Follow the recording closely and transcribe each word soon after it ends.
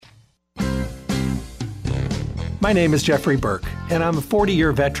My name is Jeffrey Burke, and I'm a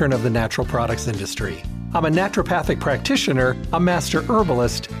 40-year veteran of the natural products industry. I'm a naturopathic practitioner, a master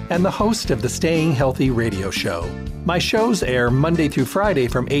herbalist, and the host of the Staying Healthy radio show. My shows air Monday through Friday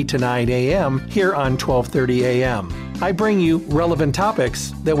from 8 to 9 a.m. here on 1230 a.m. I bring you relevant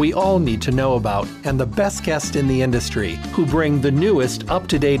topics that we all need to know about and the best guests in the industry who bring the newest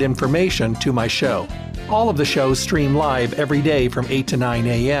up-to-date information to my show. All of the shows stream live every day from 8 to 9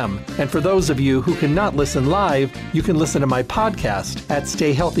 a.m. And for those of you who cannot listen live, you can listen to my podcast at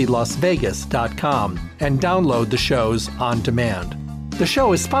stayhealthylasvegas.com and download the shows on demand. The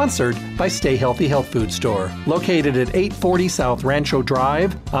show is sponsored by Stay Healthy Health Food Store, located at 840 South Rancho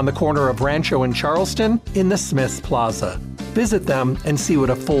Drive on the corner of Rancho and Charleston in the Smiths Plaza. Visit them and see what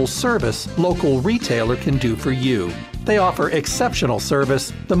a full-service local retailer can do for you. They offer exceptional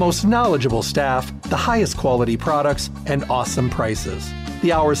service, the most knowledgeable staff, the highest quality products, and awesome prices.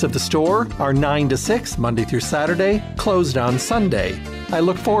 The hours of the store are 9 to 6, Monday through Saturday, closed on Sunday. I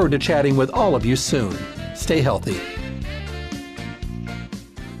look forward to chatting with all of you soon. Stay healthy.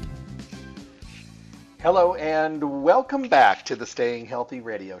 Hello and welcome back to the Staying Healthy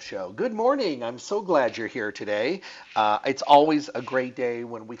radio show. Good morning. I'm so glad you're here today. It's always a great day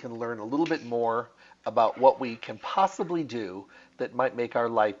when we can learn a little bit more about what we can possibly do that might make our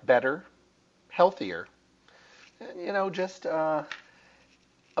life better, healthier, just a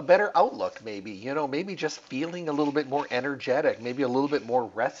better outlook maybe, maybe just feeling a little bit more energetic, maybe a little bit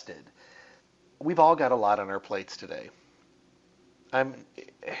more rested. We've all got a lot on our plates today.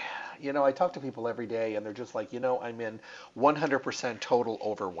 I talk to people every day and they're just like, I'm in 100% total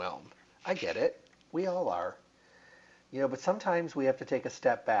overwhelm. I get it. We all are. But sometimes we have to take a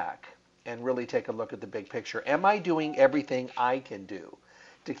step back and really take a look at the big picture. Am I doing everything I can do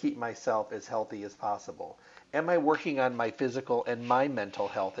to keep myself as healthy as possible? Am I working on my physical and my mental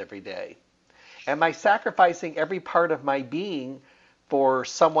health every day? Am I sacrificing every part of my being for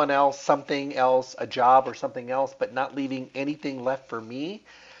someone else, something else, a job or something else, but not leaving anything left for me?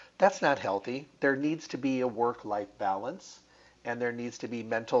 That's not healthy. There needs to be a work-life balance, and there needs to be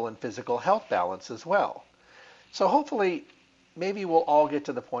mental and physical health balance as well. So hopefully, maybe we'll all get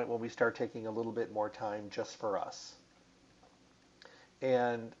to the point where we start taking a little bit more time just for us.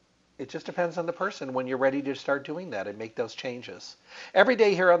 And it just depends on the person when you're ready to start doing that and make those changes. Every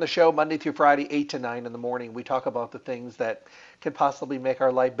day here on the show, Monday through Friday, 8 to 9 in the morning, we talk about the things that can possibly make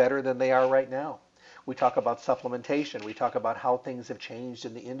our life better than they are right now. We talk about supplementation. We talk about how things have changed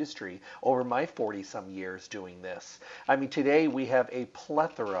in the industry over my 40-some years doing this. I mean, today we have a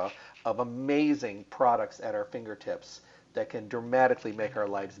plethora of amazing products at our fingertips that can dramatically make our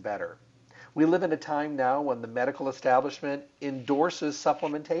lives better. We live in a time now when the medical establishment endorses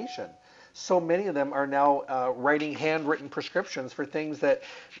supplementation. So many of them are now writing handwritten prescriptions for things that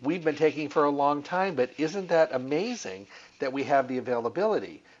we've been taking for a long time. But isn't that amazing that we have the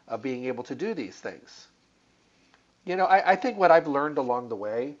availability of being able to do these things? I think what I've learned along the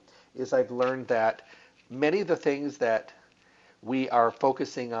way is I've learned that many of the things that we are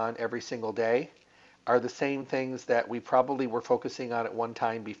focusing on every single day are the same things that we probably were focusing on at one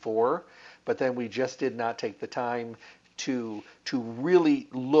time before, but then we just did not take the time to really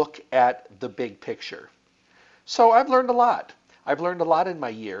look at the big picture. So I've learned a lot. I've learned a lot in my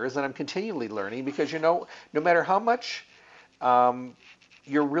years, and I'm continually learning because, no matter how much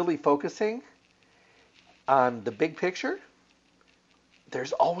you're really focusing on the big picture,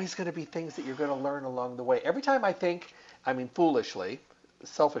 there's always going to be things that you're going to learn along the way. Every time I think, foolishly,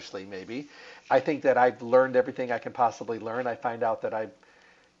 selfishly maybe, I think that I've learned everything I can possibly learn, I find out that I've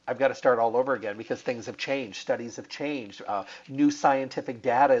got to start all over again because things have changed, studies have changed, new scientific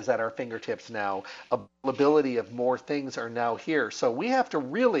data is at our fingertips now, availability of more things are now here. So we have to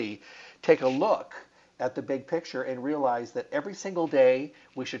really take a look at the big picture and realize that every single day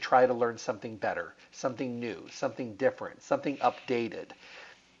we should try to learn something better, something new, something different, something updated.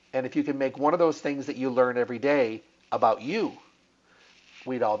 And if you can make one of those things that you learn every day about you,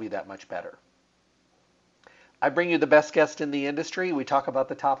 we'd all be that much better. I bring you the best guest in the industry. We talk about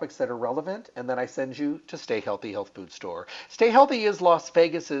the topics that are relevant, and then I send you to Stay Healthy Health Food Store. Stay Healthy is Las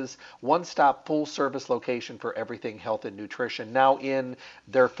Vegas's one-stop full-service location for everything health and nutrition. Now in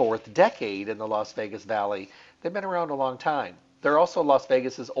their 4th decade in the Las Vegas Valley, they've been around a long time. They're also Las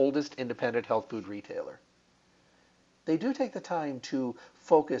Vegas's oldest independent health food retailer. They do take the time to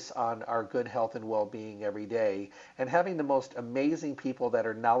focus on our good health and well-being every day, and having the most amazing people that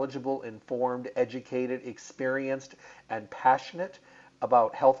are knowledgeable, informed, educated, experienced, and passionate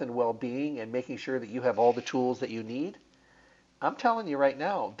about health and well-being and making sure that you have all the tools that you need. I'm telling you right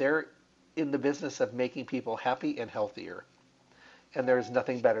now, they're in the business of making people happy and healthier, and there's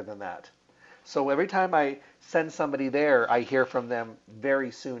nothing better than that. So every time I send somebody there, I hear from them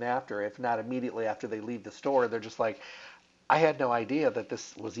very soon after, if not immediately after they leave the store. They're just like, I had no idea that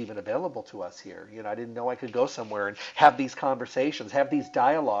this was even available to us here. I didn't know I could go somewhere and have these conversations, have these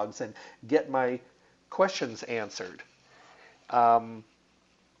dialogues, and get my questions answered. Um,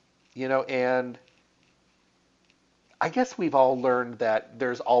 and I guess we've all learned that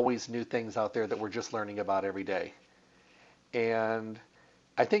there's always new things out there that we're just learning about every day. And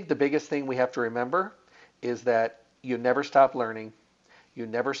I think the biggest thing we have to remember is that you never stop learning. You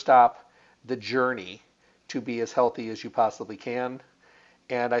never stop the journey to be as healthy as you possibly can.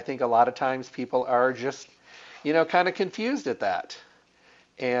 And I think a lot of times people are just, kind of confused at that.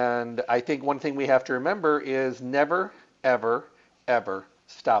 And I think one thing we have to remember is never, ever, ever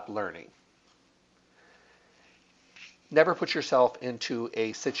stop learning. Never put yourself into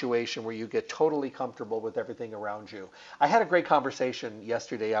a situation where you get totally comfortable with everything around you. I had a great conversation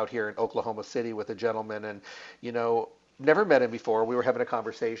yesterday out here in Oklahoma City with a gentleman, and, never met him before. We were having a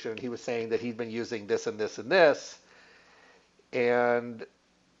conversation. He was saying that he'd been using this and this and this. And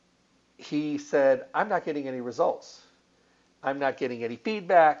he said, I'm not getting any results. I'm not getting any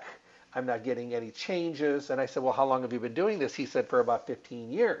feedback. I'm not getting any changes. And I said, well, how long have you been doing this? He said, for about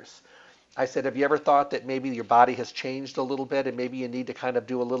 15 years. I said, have you ever thought that maybe your body has changed a little bit and maybe you need to kind of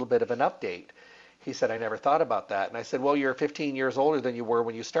do a little bit of an update? He said, I never thought about that. And I said, well, you're 15 years older than you were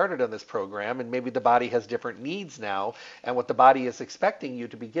when you started on this program, and maybe the body has different needs now, and what the body is expecting you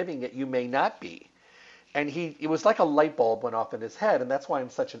to be giving it, you may not be. And it was like a light bulb went off in his head, and that's why I'm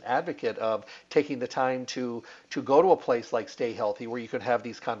such an advocate of taking the time to go to a place like Stay Healthy where you can have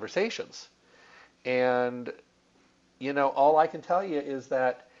these conversations. And, all I can tell you is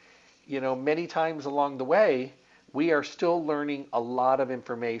that, many times along the way, we are still learning a lot of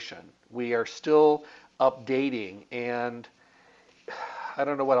information. We are still updating, and I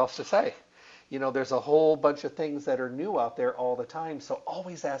don't know what else to say. There's a whole bunch of things that are new out there all the time, so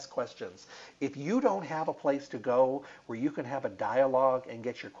always ask questions. If you don't have a place to go where you can have a dialogue and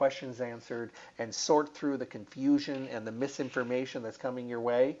get your questions answered and sort through the confusion and the misinformation that's coming your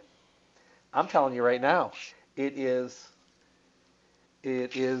way, I'm telling you right now, it is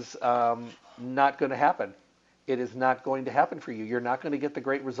not going to happen. It is not going to happen for you. You're not going to get the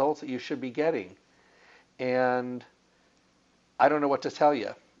great results that you should be getting. And I don't know what to tell you.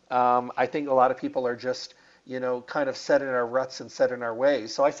 I think a lot of people are just, kind of set in our ruts and set in our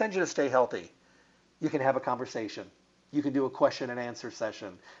ways. So I send you to Stay Healthy. You can have a conversation. You can do a question and answer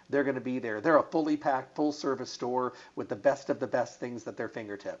session. They're going to be there. They're a fully packed, full service store with the best of the best things at their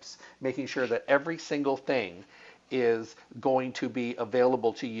fingertips, making sure that every single thing is going to be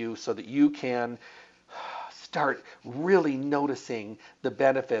available to you so that you can start really noticing the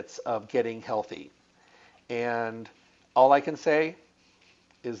benefits of getting healthy. And all I can say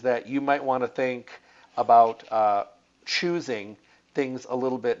is that you might want to think about choosing things a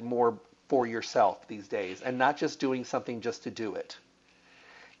little bit more for yourself these days, and not just doing something just to do it,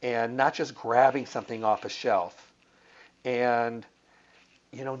 and not just grabbing something off a shelf, and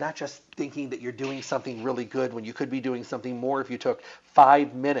not just thinking that you're doing something really good when you could be doing something more if you took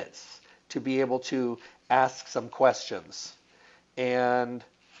 5 minutes to be able to ask some questions, and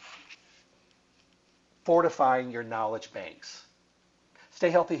fortifying your knowledge banks. Stay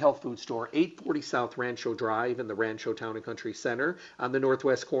Healthy Health Food Store, 840 South Rancho Drive in the Rancho Town and Country Center on the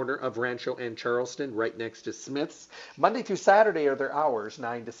northwest corner of Rancho and Charleston, right next to Smith's. Monday through Saturday are their hours,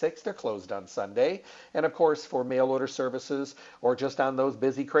 9 to 6. They're closed on Sunday. And of course, for mail order services or just on those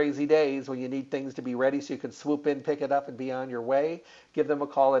busy, crazy days when you need things to be ready so you can swoop in, pick it up, and be on your way, give them a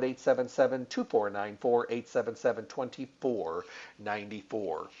call at 877-2494,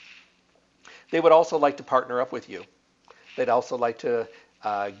 877-2494. They would also like to partner up with you. They'd also like to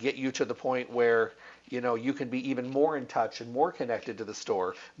get you to the point where you can be even more in touch and more connected to the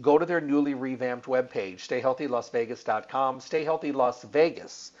store. Go to their newly revamped webpage, stayhealthylasvegas.com,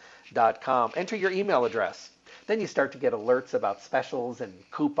 stayhealthylasvegas.com. Enter your email address. Then you start to get alerts about specials and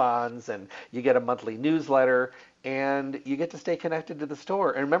coupons, and you get a monthly newsletter, and you get to stay connected to the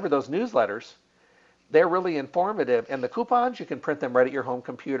store. And remember, those newsletters, they're really informative, and the coupons, you can print them right at your home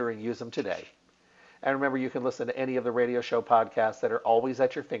computer and use them today. And remember, you can listen to any of the radio show podcasts that are always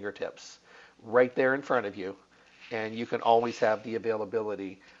at your fingertips, right there in front of you. And you can always have the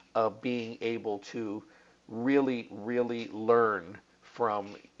availability of being able to really, really learn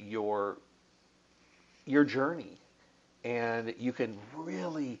from your journey. And you can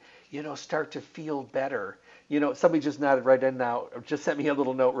really, start to feel better. Somebody just nodded right in now, just sent me a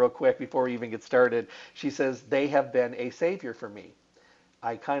little note real quick before we even get started. She says, they have been a savior for me.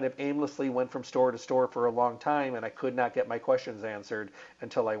 I kind of aimlessly went from store to store for a long time, and I could not get my questions answered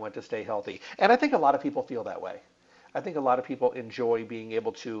until I went to Stay Healthy. And I think a lot of people feel that way. I think a lot of people enjoy being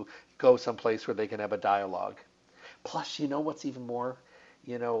able to go someplace where they can have a dialogue. Plus, you know what's even more,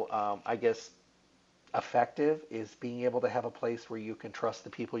 I guess effective is being able to have a place where you can trust the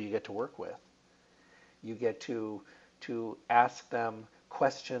people you get to work with. You get to ask them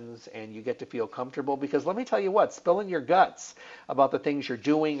questions and you get to feel comfortable, because let me tell you what, spilling your guts about the things you're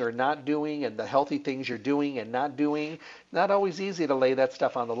doing or not doing and the healthy things you're doing and not doing, not always easy to lay that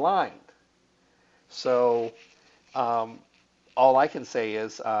stuff on the line. So all I can say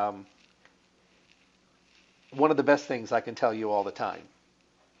is one of the best things I can tell you all the time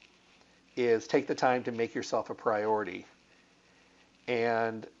is take the time to make yourself a priority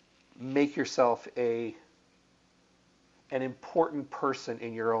and make yourself an important person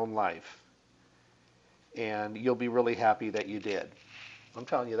in your own life. And you'll be really happy that you did. I'm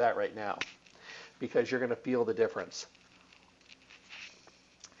telling you that right now, because you're going to feel the difference.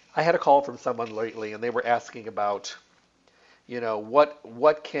 I had a call from someone lately, and they were asking about,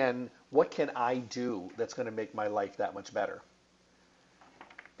 what can I do that's going to make my life that much better?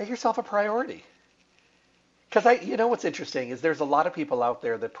 Make yourself a priority. Because what's interesting is there's a lot of people out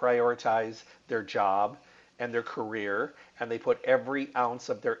there that prioritize their job and their career, and they put every ounce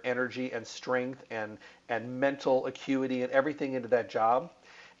of their energy and strength and mental acuity and everything into that job.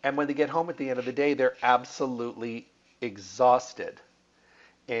 And when they get home at the end of the day, they're absolutely exhausted,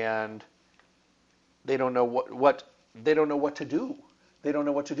 and they don't know what they don't know what to do. They don't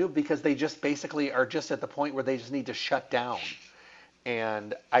know what to do because they just basically are just at the point where they just need to shut down.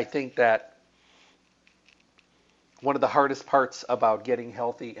 And I think that one of the hardest parts about getting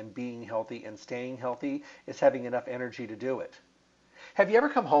healthy and being healthy and staying healthy is having enough energy to do it. Have you ever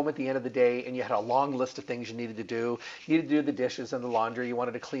come home at the end of the day and you had a long list of things you needed to do? You needed to do the dishes and the laundry. You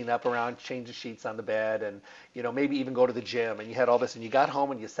wanted to clean up around, change the sheets on the bed, and maybe even go to the gym. And you had all this, and you got home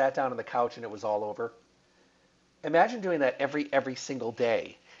and you sat down on the couch and it was all over. Imagine doing that every single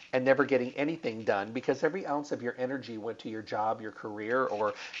day and never getting anything done because every ounce of your energy went to your job, your career,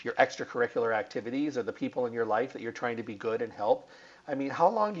 or your extracurricular activities, or the people in your life that you're trying to be good and help. I mean, how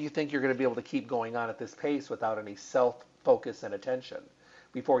long do you think you're going to be able to keep going on at this pace without any self-focus and attention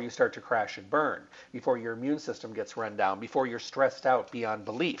before you start to crash and burn, before your immune system gets run down, before you're stressed out beyond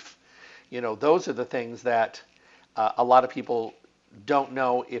belief? Those are the things that a lot of people don't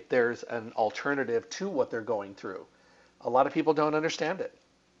know if there's an alternative to what they're going through. A lot of people don't understand it.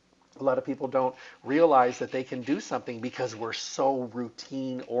 A lot of people don't realize that they can do something because we're so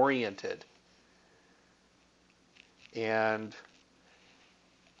routine oriented. And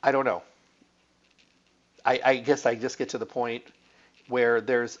I don't know. I guess I just get to the point where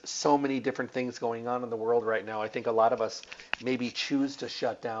there's so many different things going on in the world right now. I think a lot of us maybe choose to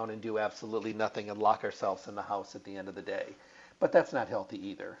shut down and do absolutely nothing and lock ourselves in the house at the end of the day. But that's not healthy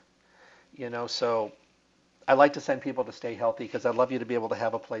either. So I like to send people to Stay Healthy because I'd love you to be able to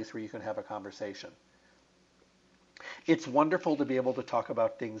have a place where you can have a conversation. It's wonderful to be able to talk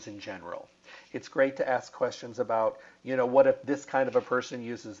about things in general. It's great to ask questions about, what if this kind of a person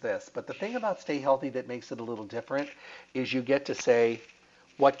uses this? But the thing about Stay Healthy that makes it a little different is you get to say,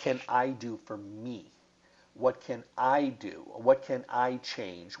 what can I do for me? What can I do? What can I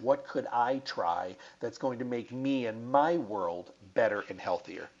change? What could I try that's going to make me and my world better and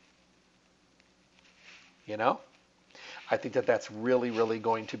healthier? I think that that's really, really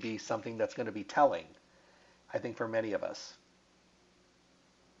going to be something that's going to be telling, I think, for many of us.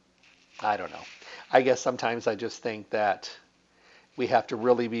 I don't know. I guess sometimes I just think that we have to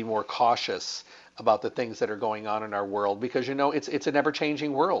really be more cautious about the things that are going on in our world because, it's an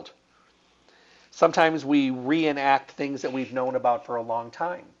ever-changing world. Sometimes we reenact things that we've known about for a long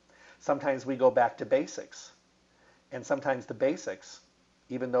time. Sometimes we go back to basics. And sometimes the basics,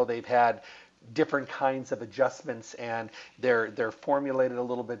 even though they've had different kinds of adjustments and they're formulated a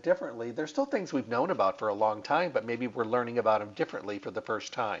little bit differently, they're still things we've known about for a long time, but maybe we're learning about them differently for the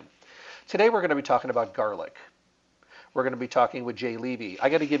first time. Today we're going to be talking about garlic. We're going to be talking with Jay Levy. I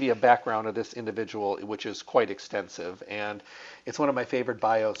got to give you a background of this individual, which is quite extensive, and it's one of my favorite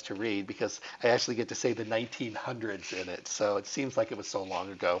bios to read because I actually get to say the 1900s in it, so it seems like it was so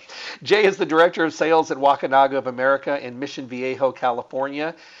long ago. Jay is the Director of Sales at Wakunaga of America in Mission Viejo,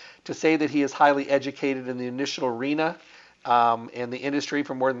 California. To say that he is highly educated in the initial arena in the industry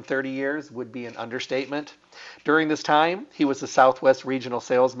for more than 30 years would be an understatement. During this time, he was the Southwest Regional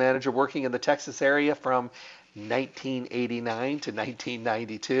Sales Manager working in the Texas area from 1989 to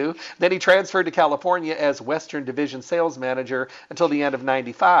 1992. Then he transferred to California as Western Division Sales Manager until the end of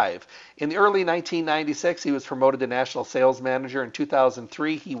 95. In the early 1996, he was promoted to National Sales Manager. In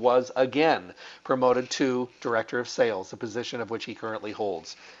 2003, he was again promoted to Director of Sales, a position of which he currently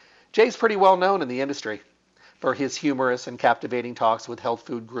holds. Jay's pretty well known in the industry for his humorous and captivating talks with health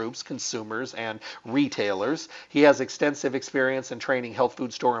food groups, consumers, and retailers. He has extensive experience in training health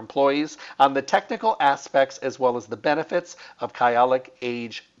food store employees on the technical aspects as well as the benefits of Kyolic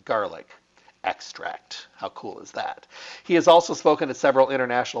Age Garlic extract. How cool is that? He has also spoken at several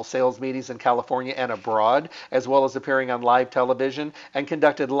international sales meetings in California and abroad, as well as appearing on live television and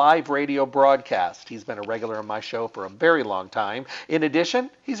conducted live radio broadcasts. He's been a regular on my show for a very long time. In addition,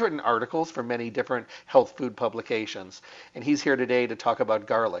 he's written articles for many different health food publications, and he's here today to talk about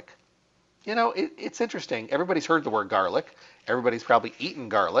garlic. You know, it's interesting. Everybody's heard the word garlic. Everybody's probably eaten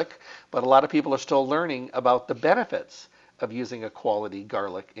garlic, but a lot of people are still learning about the benefits of using a quality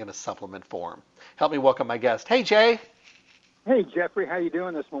garlic in a supplement form. Help me welcome my guest. Hey, Jay. Hey, Jeffrey. How you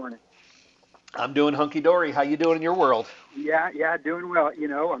doing this morning? I'm doing hunky-dory. How you doing in your world? Yeah, doing well. You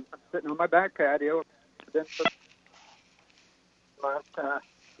know, I'm sitting on my back patio,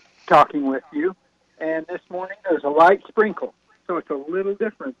 talking with you, and this morning there's a light sprinkle, so it's a little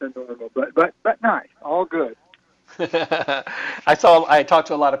different than normal, but nice, all good. I talked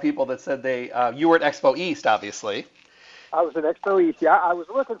to a lot of people that said you were at Expo East, obviously. I was at Expo East. Yeah, I was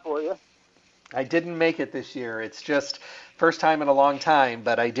looking for you. I didn't make it this year. It's just first time in a long time,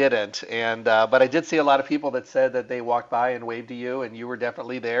 but I didn't. And but I did see a lot of people that said that they walked by and waved to you, and you were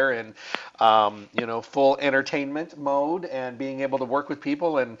definitely there in full entertainment mode and being able to work with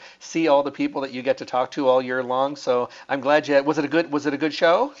people and see all the people that you get to talk to all year long. So I'm glad you. Was it a good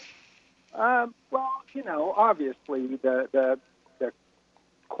show? Well, obviously the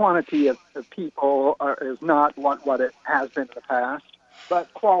quantity of people is not what it has been in the past,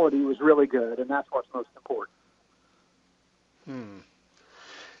 but quality was really good, and that's what's most important.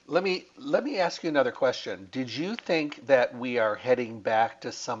 Let me ask you another question. Did you think that we are heading back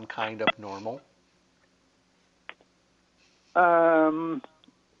to some kind of normal? Well,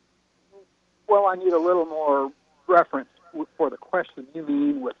 I need a little more reference for the question. You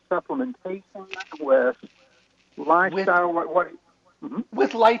mean with supplementation, with lifestyle, what? Mm-hmm.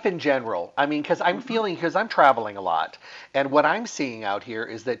 With life in general. I mean, because I'm traveling a lot, and what I'm seeing out here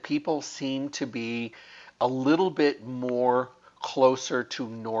is that people seem to be a little bit more closer to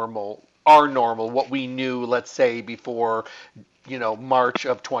normal, our normal, what we knew, let's say, before, March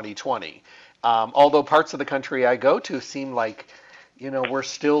of 2020. Although parts of the country I go to seem like, we're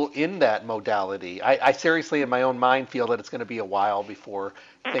still in that modality. I seriously, in my own mind, feel that it's going to be a while before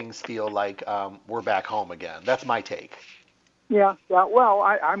things feel like we're back home again. That's my take. Yeah. Well,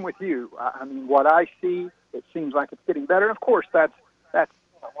 I'm with you. I mean, what I see, it seems like it's getting better. Of course, that's what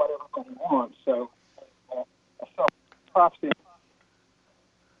everybody wants. So, props to get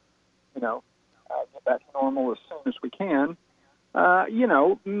back to normal as soon as we can.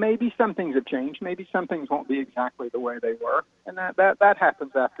 Maybe some things have changed. Maybe some things won't be exactly the way they were, and that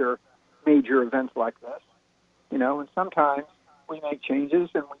happens after major events like this. And sometimes we make changes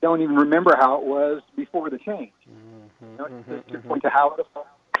and we don't even remember how it was before the change. To point to how it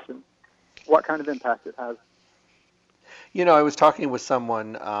affects and what kind of impact it has. I was talking with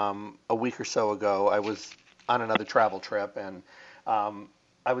someone a week or so ago. I was on another travel trip, and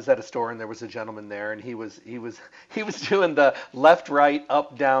I was at a store, and there was a gentleman there, and he was doing the left, right,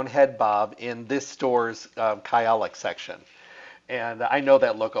 up, down head bob in this store's Kyolic section, and I know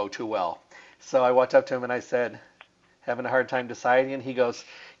that look oh too well. So I walked up to him and I said, having a hard time deciding, and he goes,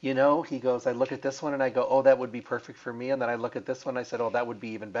 I look at this one and I go, oh, that would be perfect for me. And then I look at this one and I said, oh, that would be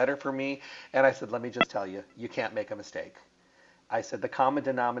even better for me. And I said, let me just tell you, you can't make a mistake. I said, the common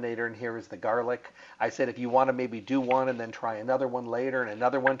denominator in here is the garlic. I said, if you want to maybe do one and then try another one later and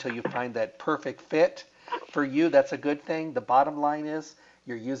another one till you find that perfect fit for you, that's a good thing. The bottom line is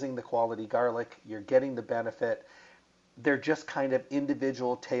you're using the quality garlic. You're getting the benefit. They're just kind of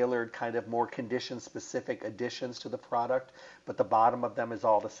individual, tailored, kind of more condition-specific additions to the product, but the bottom of them is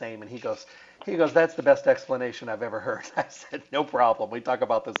all the same. And he goes, that's the best explanation I've ever heard. I said, no problem. We talk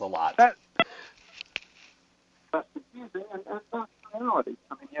about this a lot. That's confusing, and that's not reality.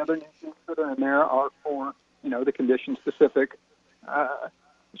 I mean, the other nutrients that are in there are for, the condition-specific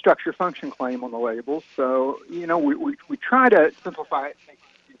structure-function claim on the labels. So, we try to simplify it and make it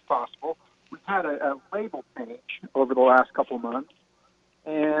as easy as possible. We've had a label change over the last couple of months,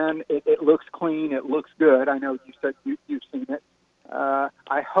 and it looks clean. It looks good. I know you said you've seen it.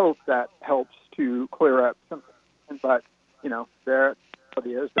 I hope that helps to clear up some things, but, there it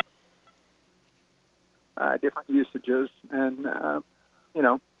is. different usages, and you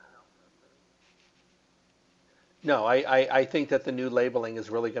know, No, I think that the new labeling is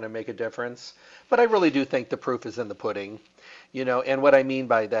really going to make a difference. But I really do think the proof is in the pudding. And what I mean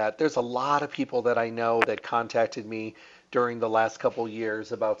by that, there's a lot of people that I know that contacted me during the last couple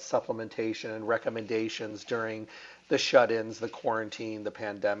years about supplementation and recommendations during the shut-ins, the quarantine, the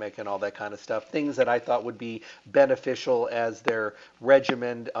pandemic, and all that kind of stuff. Things that I thought would be beneficial as their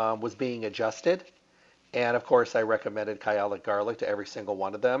regimen was being adjusted. And of course, I recommended Kyolic garlic to every single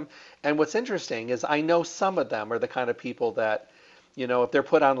one of them. And what's interesting is I know some of them are the kind of people that, if they're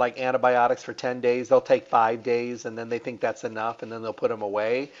put on like antibiotics for 10 days, they'll take 5 days and then they think that's enough and then they'll put them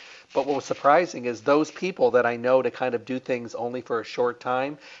away. But what was surprising is those people that I know to kind of do things only for a short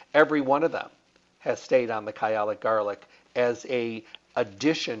time, every one of them has stayed on the Kyolic garlic as a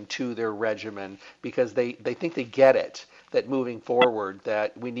addition to their regimen because they think they get it that moving forward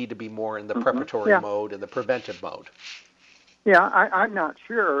that we need to be more in the preparatory mode and the preventive mode. Yeah, I'm not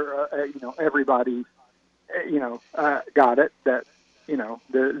sure, everybody, got it, that,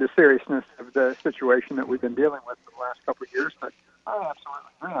 the seriousness of the situation that we've been dealing with for the last couple of years, but I absolutely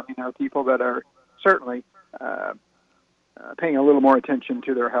agree. I mean, there are people that are certainly paying a little more attention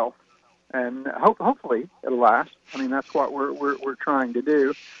to their health, and hopefully it'll last. I mean, that's what we're trying to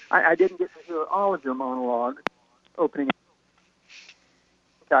do. I didn't get to hear all of your monologue opening.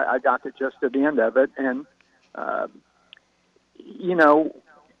 I got to just at the end of it, and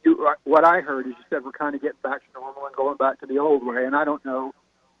what I heard is you said we're kind of getting back to normal and going back to the old way, and I don't know.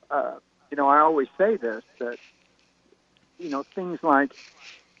 I always say this, that things like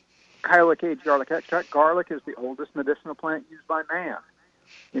Kyolic aged garlic extract. Garlic is the oldest medicinal plant used by man.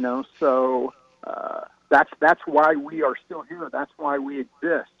 So that's why we are still here. That's why we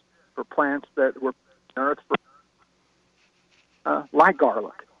exist, for plants that were earth for. Like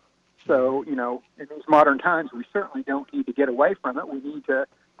garlic. So, in these modern times, we certainly don't need to get away from it. We need to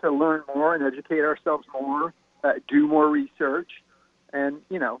learn more and educate ourselves more, do more research, and,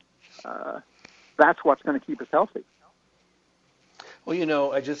 that's what's going to keep us healthy.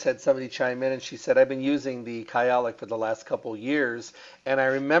 Well, I just had somebody chime in and she said, I've been using the Kyolic for the last couple years, and I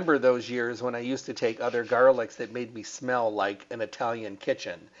remember those years when I used to take other garlics that made me smell like an Italian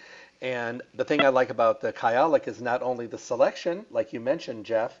kitchen. And the thing I like about the Kyolic is not only the selection, like you mentioned,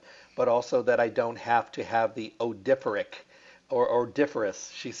 Jeff, but also that I don't have to have the odoriferous or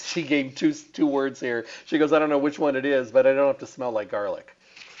odoriferous. She gave two words here. She goes, I don't know which one it is, but I don't have to smell like garlic.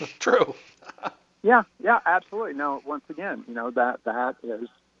 True. Yeah, absolutely. No, once again, that is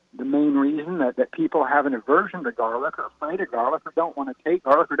the main reason that people have an aversion to garlic or afraid of garlic or don't want to take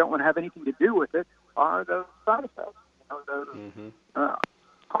garlic or don't want to have anything to do with it are those side effects. Those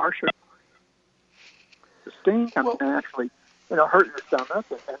harsher. The sting can actually, hurt your stomach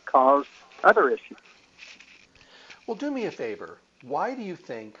and cause other issues. Well, do me a favor. Why do you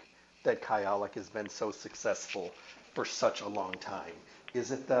think that Kyolic has been so successful for such a long time?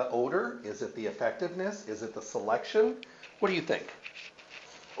 Is it the odor? Is it the effectiveness? Is it the selection? What do you think?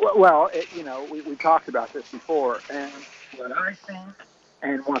 Well, we talked about this before, and what I think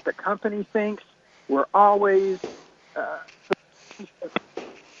and what the company thinks, we're always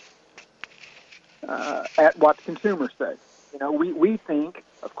at what consumers say. We think,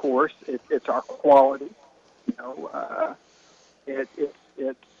 of course, it's our quality.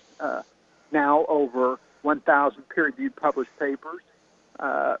 It's now over 1,000 peer-reviewed published papers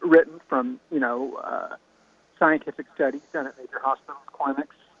written from, scientific studies done at major hospitals,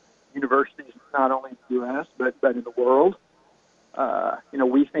 clinics, universities, not only in the U.S. but in the world.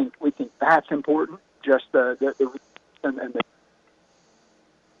 We think that's important. Just the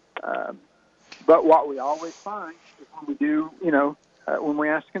but what we always find is when we do, when we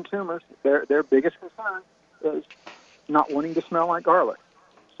ask consumers, their biggest concern is not wanting to smell like garlic.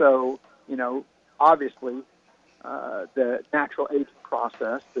 So, obviously, the natural aging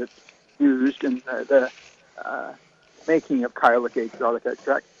process that's used in the making of Kyolic aged garlic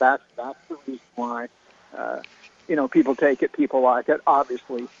extract, that's the reason why, people take it, people like it.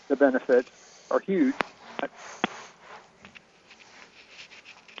 Obviously, the benefits are huge.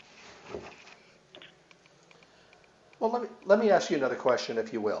 Well, let me ask you another question,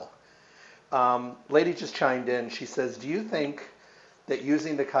 if you will. Lady just chimed in. She says, do you think that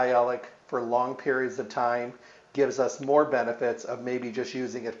using the Kyolic for long periods of time gives us more benefits of maybe just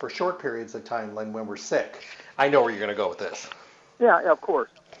using it for short periods of time like when we're sick? I know where you're going to go with this. Yeah, of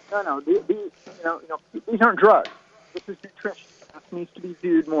course. No. These aren't drugs. This is nutrition. This needs to be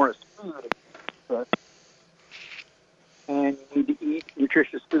viewed more as food. And you need to eat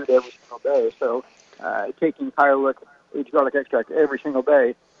nutritious food every single day. So taking Kyolic aged garlic extract every single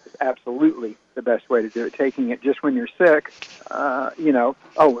day is absolutely the best way to do it. Taking it just when you're sick,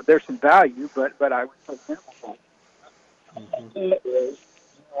 there's some value, but I would say minimal value. Is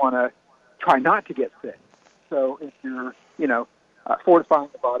you want to try not to get sick. So if you're, fortifying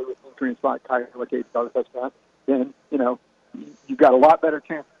the body with nutrients like kyolic, H-Garlic, then, you've got a lot better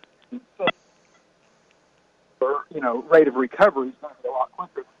chance of being sick. Or, rate of recovery is going to be a lot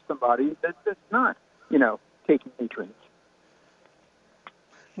quicker than somebody that's not, taking nutrients.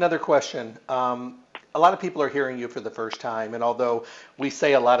 Another question. A lot of people are hearing you for the first time, and although we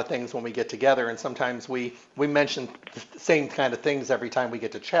say a lot of things when we get together, and sometimes we mention the same kind of things every time we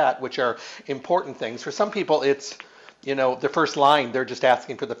get to chat, which are important things. For some people, it's, the first line, they're just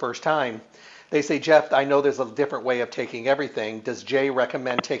asking for the first time. They say, Jeff, I know there's a different way of taking everything. Does Jay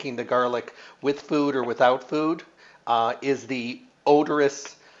recommend taking the garlic with food or without food? Is the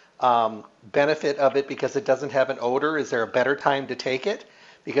odorous benefit of it because it doesn't have an odor? Is there a better time to take it?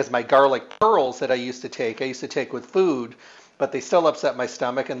 Because my garlic pearls that I used to take with food, but they still upset my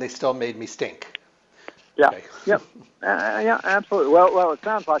stomach and they still made me stink. Yeah, Okay. yep, yeah, absolutely. Well, it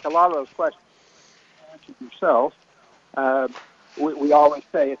sounds like a lot of those questions you answered yourself. We always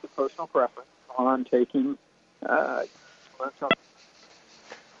say it's a personal preference on taking. I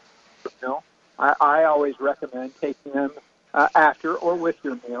always recommend taking them after or with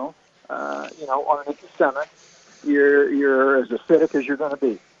your meal. On an empty stomach. You're as acidic as you're going to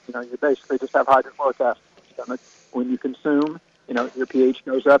be. You basically just have hydrochloric acid in your stomach. When you consume, your pH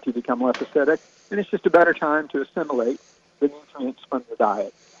goes up, you become less acidic, and it's just a better time to assimilate the nutrients from the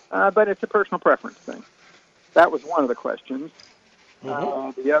diet. But it's a personal preference thing. That was one of the questions.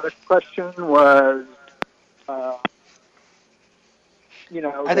 Mm-hmm. The other question was, I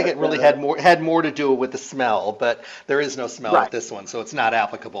think it really had more to do with the smell, but there is no smell right. with this one, so it's not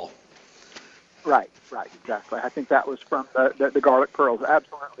applicable. Right, exactly. I think that was from the garlic pearls.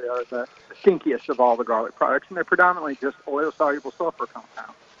 Absolutely are the stinkiest of all the garlic products, and they're predominantly just oil-soluble sulfur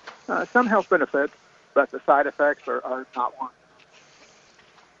compounds. Some health benefits, but the side effects are not one.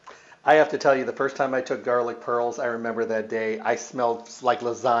 I have to tell you, the first time I took garlic pearls, I remember that day, I smelled like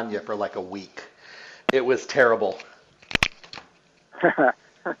lasagna for like a week. It was terrible.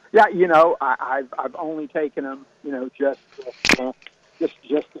 Yeah, I've only taken them, just I've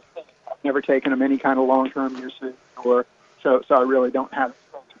never taken them any kind of long-term usage, so I really don't have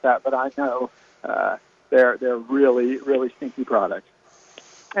experience with that. But I know they're really, really stinky products,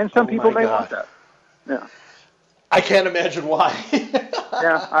 and some people may want that. Yeah. I can't imagine why.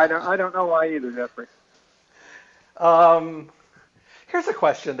 Yeah, I don't know why either, Jeffrey. Here's a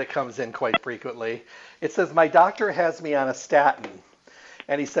question that comes in quite frequently. It says, my doctor has me on a statin,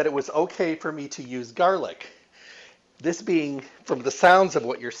 and he said it was okay for me to use garlic. This being, from the sounds of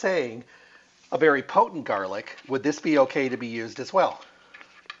what you're saying, a very potent garlic, would this be okay to be used as well?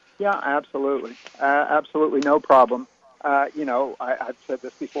 Yeah, absolutely. Absolutely no problem. I've said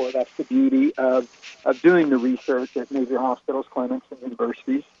this before, that's the beauty of doing the research at major hospitals, clinics, and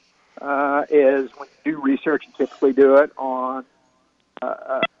universities, is when you do research, you typically do it on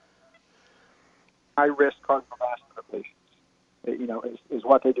high-risk cardiovascular patients, is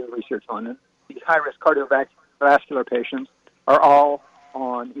what they do research on. And these high-risk cardiovascular patients are all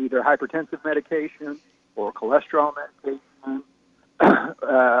on either hypertensive medication or cholesterol medication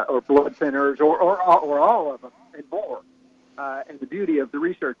or blood thinners or all of them and more. And the beauty of the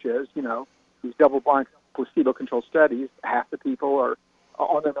research is, these double-blind placebo-controlled studies, half the people are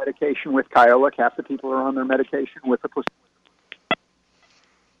on their medication with Kyolic, half the people are on their medication with the placebo.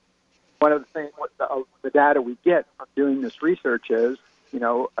 One of the things, the data we get from doing this research is,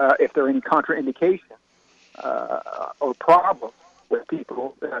 if there are any contraindications or problems with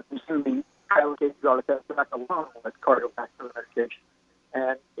people consuming Kyolic H-Garlic extract alone with cardiovascular medication.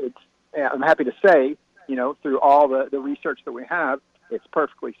 And I'm happy to say, through all the research that we have, it's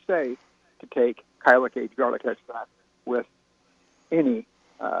perfectly safe to take Kyolic H-Garlic extract with any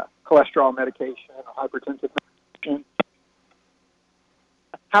cholesterol medication or hypertensive medication.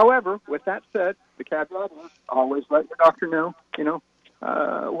 However, with that said, the caveat is always let your doctor know,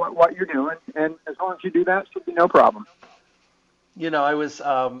 what you're doing, and as long as you do that, should be no problem.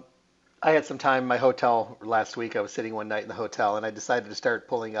 I had some time in my hotel last week. I was sitting one night in the hotel, and I decided to start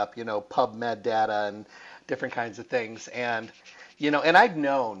pulling up, PubMed data and different kinds of things. And I'd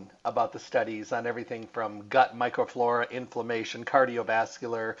known about the studies on everything from gut microflora, inflammation,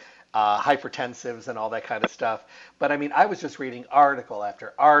 cardiovascular, hypertensives, and all that kind of stuff. But I was just reading article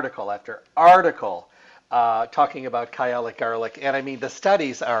after article after article talking about Kyolic garlic. And the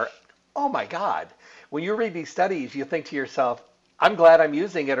studies are, oh my God. When you read these studies, you think to yourself, I'm glad I'm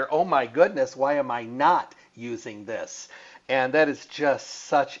using it, or oh my goodness, why am I not using this? And that is just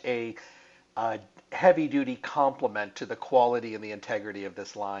such a heavy duty compliment to the quality and the integrity of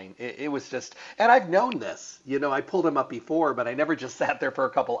this line. It was just, and I've known this. I pulled them up before, but I never just sat there for a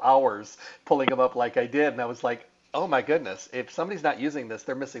couple hours pulling them up like I did. And I was like, oh my goodness, if somebody's not using this,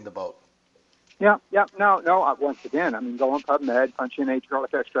 they're missing the boat. Yeah, yeah. No, no. Once again, I mean, go on PubMed, punch in H.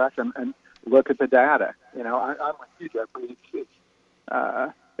 garlic extract, and look at the data. I'm with you, Jeffrey.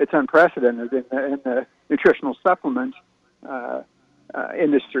 It's unprecedented in the nutritional supplement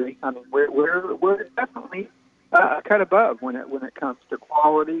industry. I mean, we're definitely a cut above when it comes to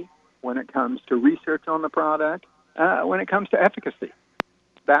quality, when it comes to research on the product, when it comes to efficacy.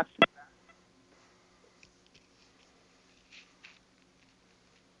 That's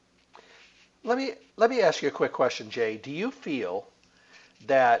Let me ask you a quick question, Jay. Do you feel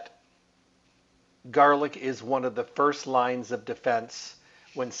that garlic is one of the first lines of defense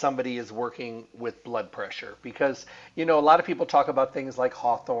when somebody is working with blood pressure? Because, a lot of people talk about things like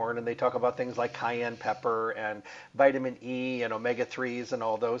hawthorn, and they talk about things like cayenne pepper and vitamin E and omega-3s and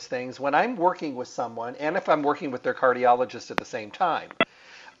all those things. When I'm working with someone, and if I'm working with their cardiologist at the same time,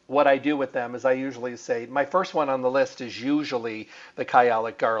 what I do with them is I usually say my first one on the list is usually the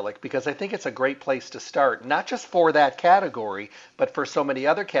kyolic garlic, because I think it's a great place to start, not just for that category, but for so many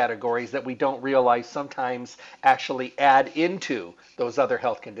other categories that we don't realize sometimes actually add into those other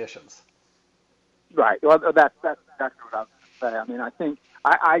health conditions. right. Well, that's exactly what I was going to say. I mean, I think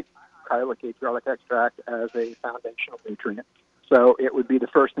I kyolic H. garlic extract as a foundational nutrient. So it would be the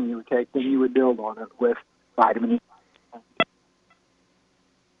first thing you would take, then you would build on it with vitamin E,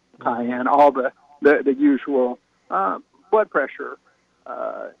 cayenne, all the usual blood pressure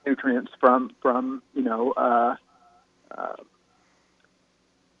nutrients from L-theanine,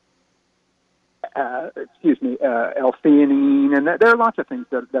 and there are lots of things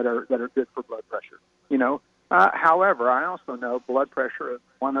that are good for blood pressure. However, I also know blood pressure is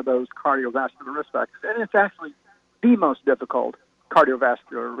one of those cardiovascular risk factors, and it's actually the most difficult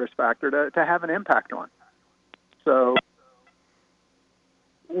cardiovascular risk factor to have an impact on. So,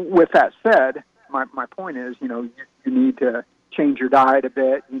 with that said, my point is, you need to change your diet a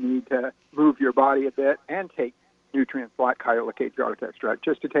bit. You need to move your body a bit and take nutrients like kyolic H. garlic extract.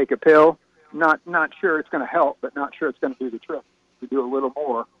 Just to take a pill, not sure it's going to help, but not sure it's going to do the trick. You do a little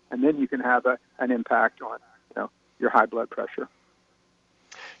more, and then you can have an impact on your high blood pressure.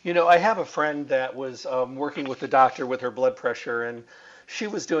 I have a friend that was working with the doctor with her blood pressure, and she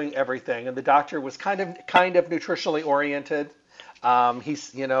was doing everything, and the doctor was kind of nutritionally oriented.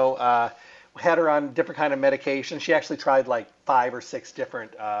 Had her on different kind of medications. She actually tried like 5 or 6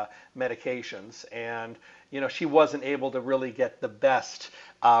 different medications, and she wasn't able to really get the best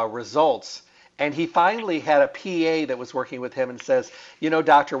results. And he finally had a PA that was working with him and says,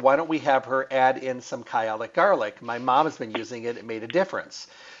 doctor, why don't we have her add in some kyolic garlic? My mom has been using it. It made a difference.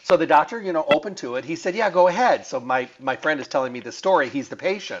 So the doctor, open to it. He said, yeah, go ahead. So my friend is telling me the story. He's the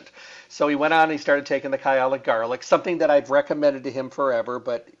patient. So he went on and he started taking the kyolic garlic, something that I've recommended to him forever,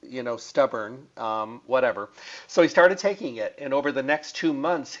 but, stubborn, whatever. So he started taking it. And over the next 2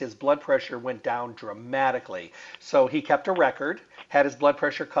 months, his blood pressure went down dramatically. So he kept a record, had his blood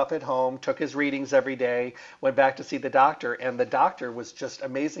pressure cuff at home, took his readings every day, went back to see the doctor. And the doctor was just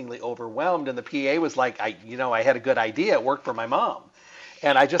amazingly overwhelmed. And the PA was like, I had a good idea. It worked for my mom.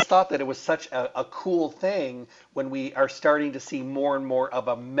 And I just thought that it was such a cool thing when we are starting to see more and more of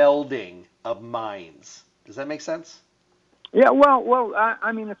a melding of minds. Does that make sense? Yeah, well,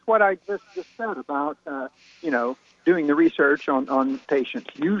 I mean, it's what I just said about, doing the research on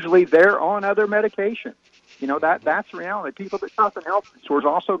patients. Usually they're on other medications. That's reality. People that shop in health stores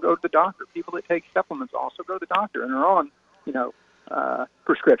also go to the doctor. People that take supplements also go to the doctor and are on,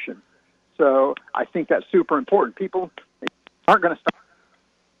 prescription. So I think that's super important. People aren't going to stop.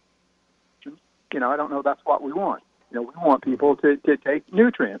 I don't know that's what we want. We want people to take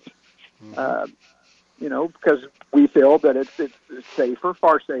nutrients, because we feel that it's safer,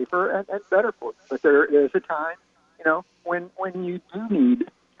 far safer, and better for you. But there is a time, when you do need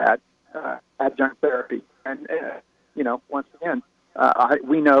adjunct therapy. And, once again,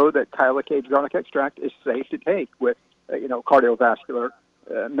 we know that kyolic H. garlic extract is safe to take with, cardiovascular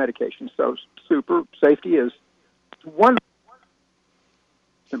medication. So safety is one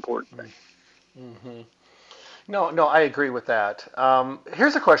important thing. Mm-hmm. No, I agree with that.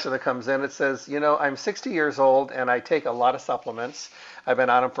 Here's a question that comes in. It says, I'm 60 years old and I take a lot of supplements. I've been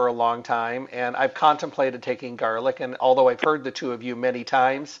on them for a long time, and I've contemplated taking garlic. And although I've heard the two of you many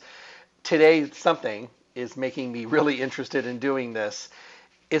times, today something is making me really interested in doing this.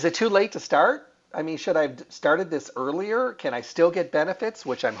 Is it too late to start? I mean, should I have started this earlier? Can I still get benefits,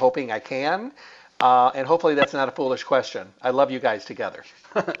 which I'm hoping I can? And hopefully that's not a foolish question. I love you guys together.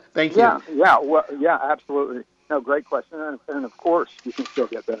 Thank you. Yeah, absolutely. No, great question, and of course you can still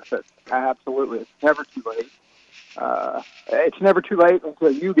get benefits. Absolutely, it's never too late. It's never too late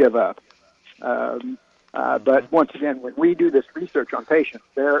until you give up. Um, Hmm. but once again, when we do this research on patients,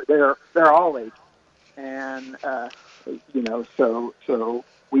 they're all ages, and so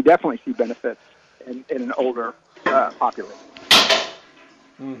we definitely see benefits in an older population.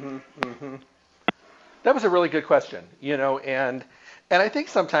 Hmm. Hmm. That was a really good question, and I think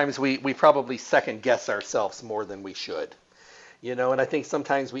sometimes we probably second guess ourselves more than we should. And I think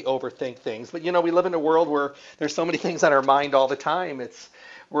sometimes we overthink things. But we live in a world where there's so many things on our mind all the time.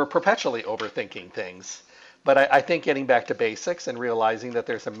 We're perpetually overthinking things. But I think getting back to basics and realizing that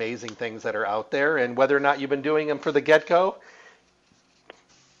there's amazing things that are out there, and whether or not you've been doing them for the get-go,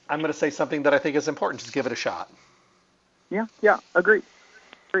 I'm going to say something that I think is important. Just give it a shot. Yeah, agreed.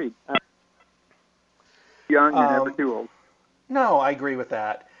 Agreed. Young, you're never Um, too old. no, I agree with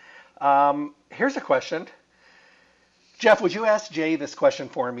that. Here's a question. Jeff, would you ask Jay this question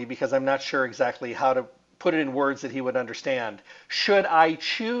for me because I'm not sure exactly how to put it in words that he would understand. Should I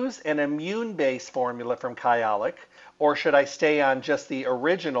choose an immune-based formula from Kyolic, or should I stay on just the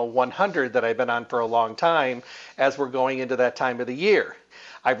original 100 that I've been on for a long time as we're going into that time of the year?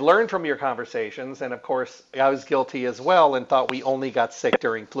 I've learned from your conversations, and of course, I was guilty as well and thought we only got sick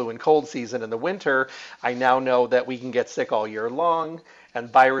during flu and cold season in the winter. I now know that we can get sick all year long,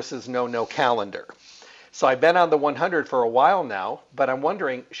 and viruses know no calendar. So I've been on the 100 for a while now, but I'm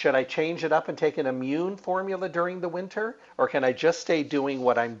wondering, should I change it up and take an immune formula during the winter, or can I just stay doing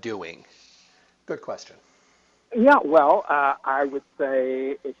what I'm doing? Good question. Yeah, well, I would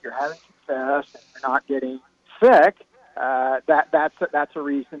say if you're having success and you're not getting sick, that's a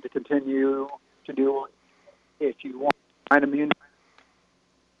reason to continue to do. If you want an immune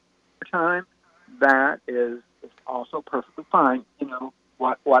time, that is also perfectly fine.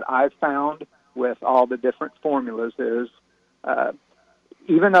 What I've found with all the different formulas is, uh,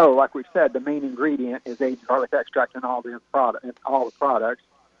 even though, like we've said, the main ingredient is aged garlic extract in all the products.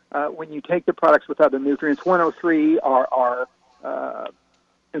 When you take the products with other nutrients, 103 are our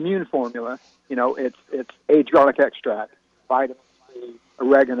immune formula. It's aged garlic extract, vitamin C,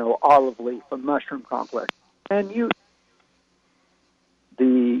 oregano, olive leaf, a mushroom complex, and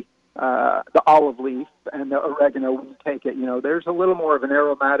the olive leaf and the oregano when you take it. There's a little more of an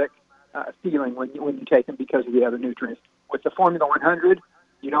aromatic feeling when you take them because of the other nutrients. With the Formula 100,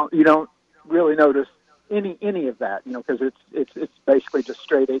 you don't really notice any of that. Because it's basically just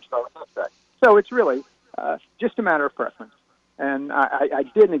straight aged garlic extract. So it's really just a matter of preference. And I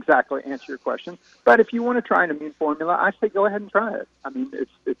didn't exactly answer your question, but if you want to try an immune formula, I say go ahead and try it. I mean,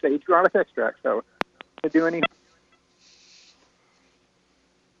 it's aged garlic extract, so to do any.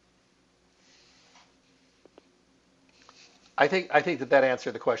 I think that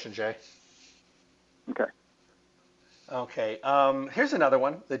answered the question, Jay. Okay. Okay. Here's another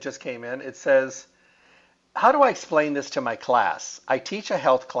one that just came in. It says, how do I explain this to my class? I teach a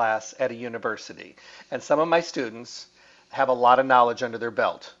health class at a university, and some of my students have a lot of knowledge under their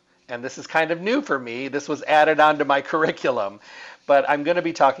belt. And this is kind of new for me. This was added onto my curriculum, but I'm going to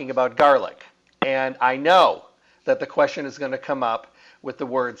be talking about garlic. And I know that the question is going to come up with the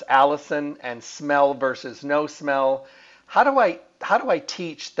words Allison and smell versus no smell. How do I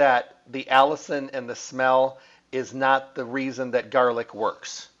teach that the Allison and the smell is not the reason that garlic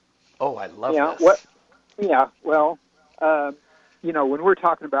works? Oh, I love Yeah. What? this. Yeah. Well, um, when we're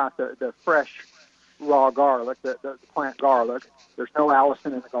talking about the fresh raw garlic, the plant garlic, there's no allicin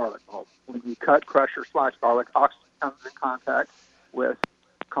in the garlic bulb. When you cut, crush, or slice garlic, oxygen comes in contact with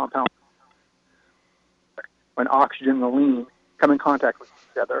compound. When oxygen and lean come in contact with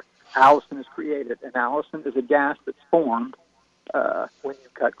each other, allicin is created, and allicin is a gas that's formed when you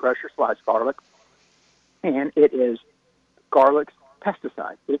cut, crush, or slice garlic, and it is garlic's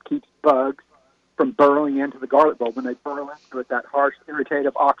pesticide. It keeps bugs from burrowing into the garlic bulb. When they burrow into it, that harsh,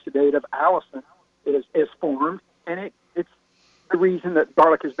 irritative, oxidative allicin is formed, and it's the reason that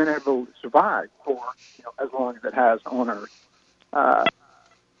garlic has been able to survive for as long as it has on Earth. Uh,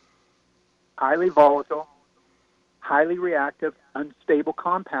 Highly volatile, highly reactive, unstable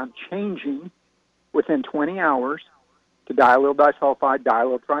compound changing within 20 hours to diallyl disulfide,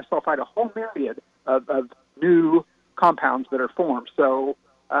 diallyl trisulfide, a whole myriad of new compounds that are formed. So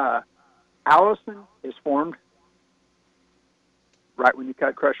allicin is formed right when you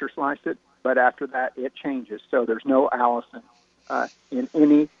cut, crush, or slice it, but after that it changes. So there's no allicin in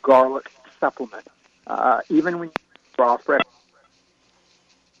any garlic supplement. Even when you raw fresh,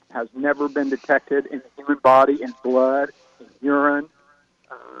 has never been detected in the human body, in blood, in urine,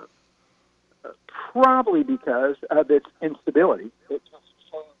 uh, probably because of its instability. It just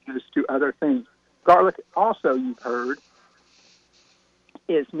changes to other things. Garlic, also, you've heard,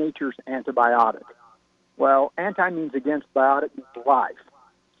 is nature's antibiotic. Well, anti means against, biotic means life.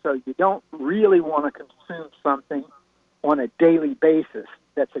 So you don't really want to consume something on a daily basis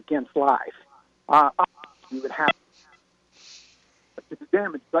that's against life. You would have to do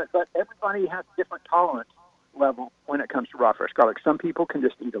damage, but everybody has a different tolerance level when it comes to raw fresh garlic. Some people can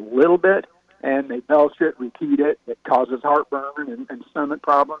just eat a little bit and they belch it, repeat it. It causes heartburn and stomach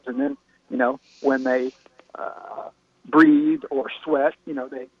problems. And then, when they breathe or sweat, they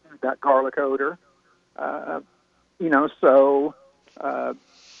do that garlic odor. So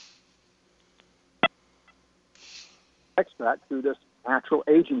extract through this natural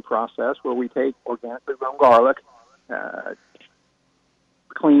aging process where we take organically grown garlic,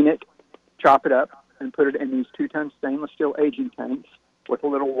 clean it, chop it up, and put it in these 2-ton stainless steel aging tanks with a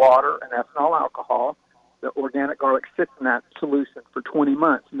little water and ethanol alcohol. The organic garlic sits in that solution for 20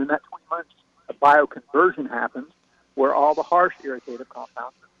 months. And in that 20 months, a bioconversion happens where all the harsh irritative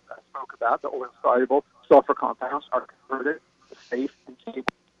compounds that I spoke about, the oil-soluble sulfur compounds, are converted to safe and stable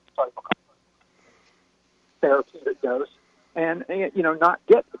soluble therapeutic dose and, not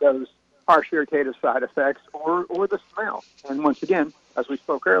get those harsh irritative side effects or the smell. And once again, as we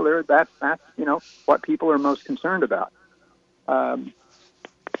spoke earlier, that's what people are most concerned about.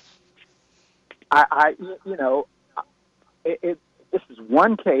 This is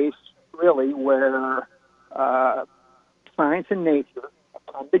one case really where science and nature have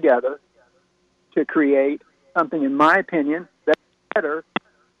come together to create something, in my opinion, that's better. Of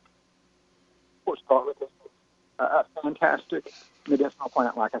course, garlic is a fantastic medicinal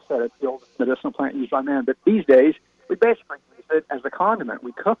plant. Like I said, it's the oldest medicinal plant used by man. But these days, we basically use it as a condiment.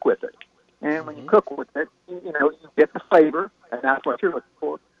 We cook with it. And when you cook with it, you get the flavor, and that's what you're looking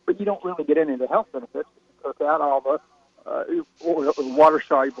for. But you don't really get any of the health benefits. You cook out all the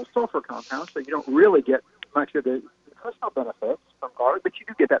water-soluble sulfur compounds, so you don't really get much of the nutritional benefits from garlic, but you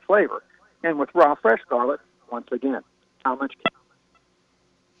do get that flavor. And with raw, fresh garlic, once again, how much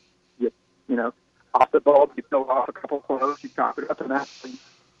off the bulb, you peel off a couple of cloves, you chop it up, and that's what you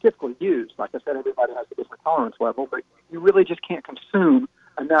typically use. Like I said, everybody has a different tolerance level, but you really just can't consume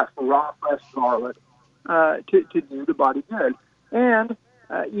enough raw, fresh garlic to do the body good. And,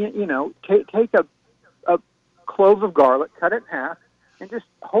 take a clove of garlic, cut it in half, and just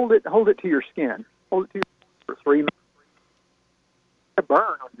hold it to your skin. Hold it to for 3 minutes. A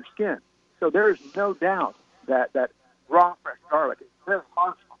burn on your skin. So there is no doubt that raw, fresh garlic is very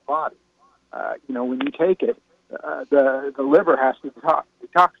harsh on the body. When you take it, the liver has to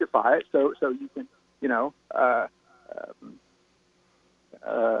detoxify it so you can,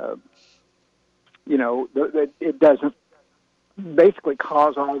 it doesn't basically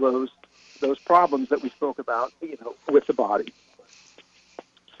cause all those problems that we spoke about, with the body.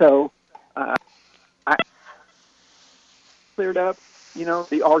 So I cleared up,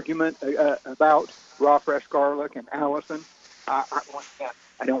 the argument about raw fresh garlic and Allison. I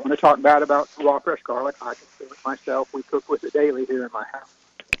don't want to talk bad about raw fresh garlic. I consume it myself. We cook with it daily here in my house.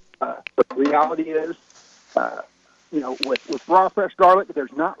 But the reality is, with raw fresh garlic,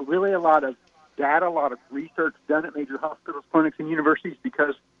 there's not really a lot of data, a lot of research done at major hospitals, clinics, and universities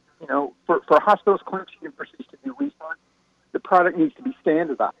because, for hospitals, clinics, universities to do research, the product needs to be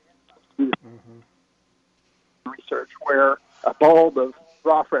standardized. Research where a bulb of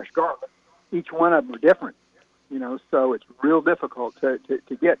raw fresh garlic, each one of them are different. So it's real difficult to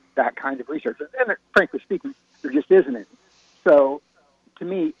get that kind of research. And frankly speaking, there just isn't any. So to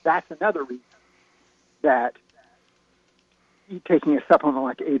me, that's another reason that taking a supplement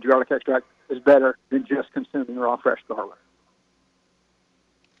like aged garlic extract is better than just consuming raw fresh garlic.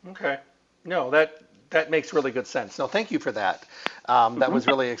 Okay. No, that makes really good sense. No, thank you for that. That was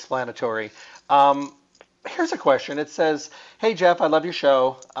really explanatory. Here's a question. It says, "Hey Jeff, I love your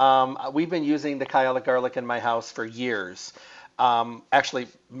show. We've been using the Kyolic garlic in my house for years, actually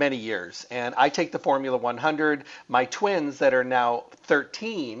many years. And I take the Formula 100. My twins that are now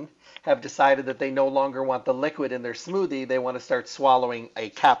 13 have decided that they no longer want the liquid in their smoothie. They want to start swallowing a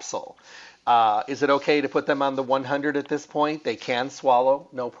capsule. Is it okay to put them on the 100 at this point? They can swallow,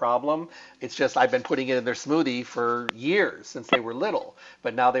 no problem. It's just I've been putting it in their smoothie for years since they were little,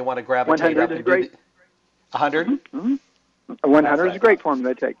 but now they want to gravitate up and do 100? Mm-hmm. 100 is a great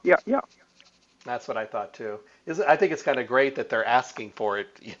formula to take. Yeah. That's what I thought too. I think it's kind of great that they're asking for it.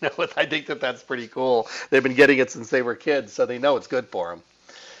 I think that's pretty cool. They've been getting it since they were kids, so they know it's good for them.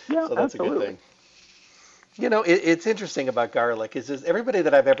 Yeah, so that's absolutely. a good thing. It's interesting about garlic is everybody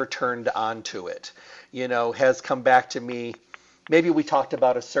that I've ever turned on to it, has come back to me, maybe we talked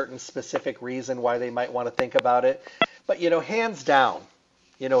about a certain specific reason why they might want to think about it. But, hands down,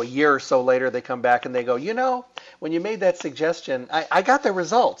 a year or so later, they come back and they go, when you made that suggestion, I got the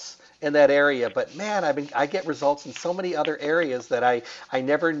results in that area, but man, I get results in so many other areas that I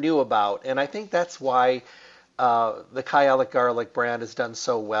never knew about. And I think that's why the Kyolic Garlic brand has done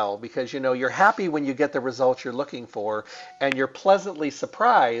so well, because you're happy when you get the results you're looking for, and you're pleasantly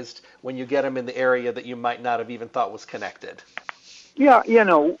surprised when you get them in the area that you might not have even thought was connected. Yeah,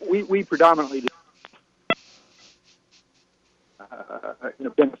 we predominantly do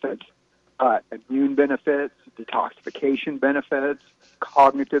benefits, immune benefits, detoxification benefits,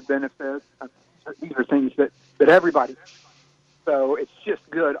 cognitive benefits. These are things that everybody. So it's just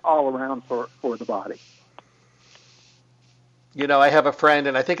good all around for the body. I have a friend,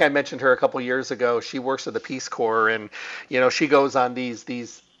 and I think I mentioned her a couple years ago. She works at the Peace Corps, and she goes on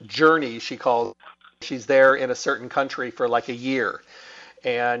these journeys. She's there in a certain country for like a year,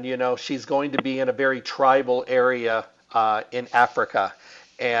 and she's going to be in a very tribal area in Africa,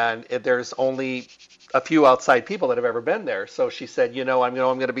 and there's only a few outside people that have ever been there. So she said, I'm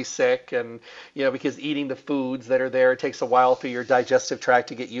going to be sick, and because eating the foods that are there, it takes a while for your digestive tract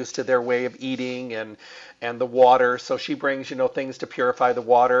to get used to their way of eating, and the water. So she brings things to purify the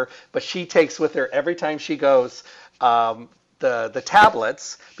water, but she takes with her every time she goes the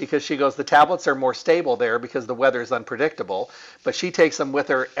tablets, because she goes, the tablets are more stable there because the weather is unpredictable, but she takes them with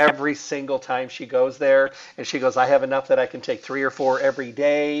her every single time she goes there, and she goes, I have enough that I can take 3 or 4 every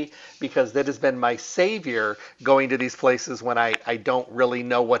day, because that has been my savior going to these places when I don't really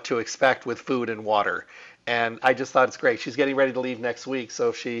know what to expect with food and water. And I just thought it's great. She's getting ready to leave next week,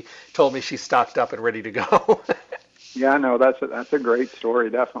 so she told me she's stocked up and ready to go. Yeah, no, that's a great story,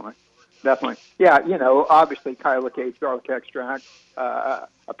 definitely. Definitely. Yeah, obviously Kyolic aged garlic extract, a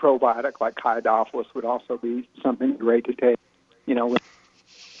probiotic like Kyodophilus would also be something great to take, Well,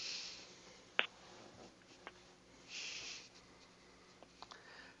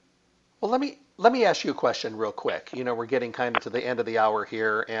 let me ask you a question real quick. We're getting kind of to the end of the hour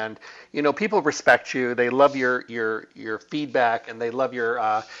here, and people respect you. They love your feedback, and they love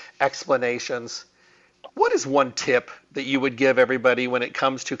your explanations. What is one tip that you would give everybody when it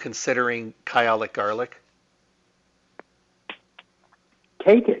comes to considering Kyolic garlic?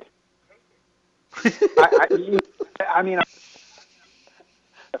 Take it. I mean,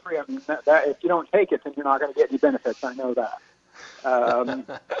 if you don't take it, then you're not going to get any benefits. I know that.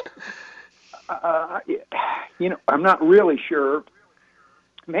 I'm not really sure.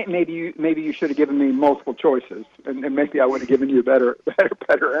 Maybe you should have given me multiple choices, and maybe I would have given you a better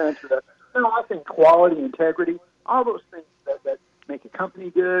answer. I think quality, integrity, all those things that make a company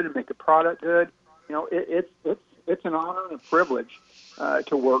good and make a product good. It's an honor and a privilege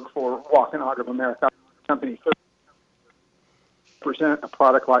to work for Waukanaga of America company. 30% a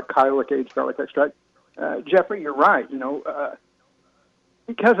product like Kyolic aged garlic extract. Jeffrey, you're right.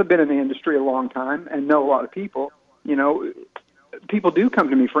 Because I've been in the industry a long time and know a lot of people, people do come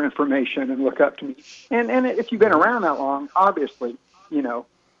to me for information and look up to me. And if you've been around that long, obviously,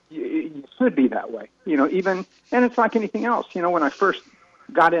 you should be that way. And it's like anything else. When I first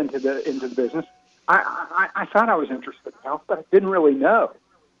got into the business, I thought I was interested in health, but I didn't really know,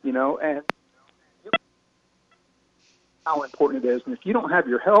 and how important it is. And if you don't have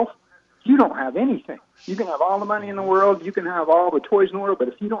your health, you don't have anything. You can have all the money in the world, you can have all the toys in the world, but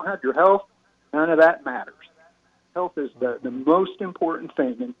if you don't have your health, none of that matters. Health is the most important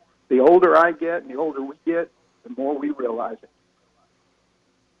thing. And the older I get and the older we get, the more we realize it.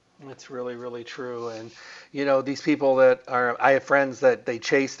 It's really, really true. And, these people I have friends that they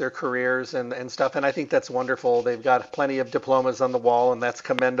chase their careers and stuff, and I think that's wonderful. They've got plenty of diplomas on the wall, and that's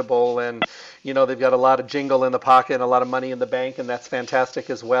commendable. And, they've got a lot of jingle in the pocket and a lot of money in the bank, and that's fantastic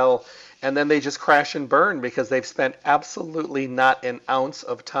as well. And then they just crash and burn because they've spent absolutely not an ounce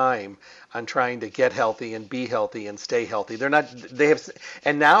of time on trying to get healthy and be healthy and stay healthy.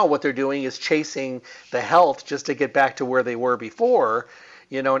 And now what they're doing is chasing the health just to get back to where they were before.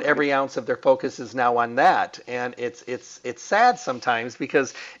 And every ounce of their focus is now on that. And it's sad sometimes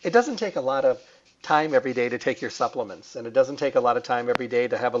because it doesn't take a lot of time every day to take your supplements, and it doesn't take a lot of time every day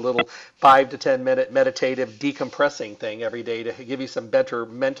to have a little 5 to 10 minute meditative decompressing thing every day to give you some better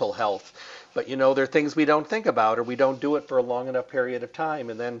mental health. But there are things we don't think about, or we don't do it for a long enough period of time,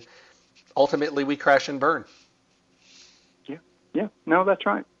 and then ultimately we crash and burn. Yeah. No, that's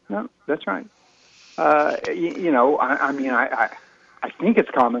right. I think it's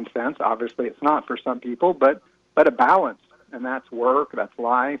common sense. Obviously, it's not for some people, but a balance, and that's work, that's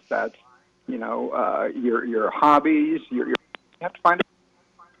life, that's your hobbies. You have to find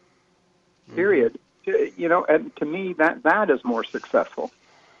a period and to me, that is more successful.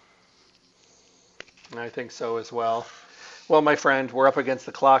 I think so as well. Well, my friend, we're up against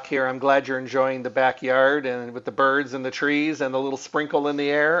the clock here. I'm glad you're enjoying the backyard and with the birds and the trees and the little sprinkle in the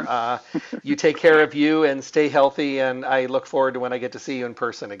air. You take care of you and stay healthy, and I look forward to when I get to see you in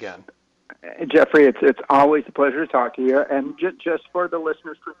person again. Jeffrey, it's always a pleasure to talk to you. And just for the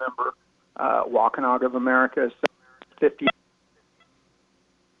listeners to remember, Wampanoag of America is 50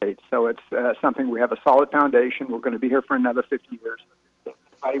 states, so it's something we have a solid foundation. We're going to be here for another 50 years. If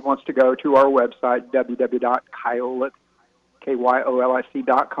anybody wants to go to our website,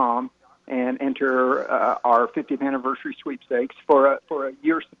 www.kyolic.com, and enter our 50th anniversary sweepstakes for a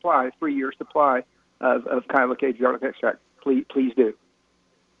year supply, 3-year supply of Kyolic Aged Garlic Extract. Please do.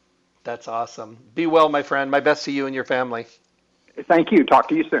 That's awesome. Be well, my friend. My best to you and your family. Thank you. Talk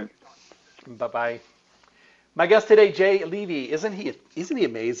to you soon. Bye-bye. My guest today, Jay Levy, isn't he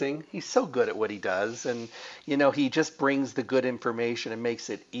amazing? He's so good at what he does, and he just brings the good information and makes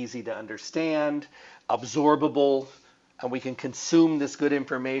it easy to understand, absorbable, and we can consume this good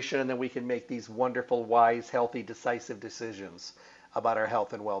information, and then we can make these wonderful, wise, healthy, decisive decisions about our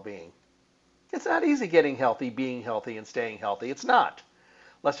health and well-being. It's not easy getting healthy, being healthy, and staying healthy. It's not.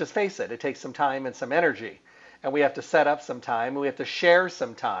 Let's just face it. It takes some time and some energy. And we have to set up some time, and we have to share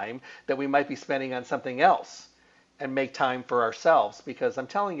some time that we might be spending on something else and make time for ourselves. Because I'm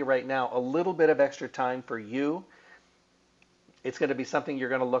telling you right now, a little bit of extra time for you, it's going to be something you're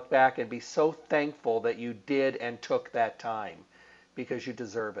going to look back and be so thankful that you did and took that time, because you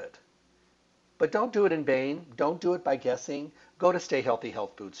deserve it. But don't do it in vain. Don't do it by guessing. Go to Stay Healthy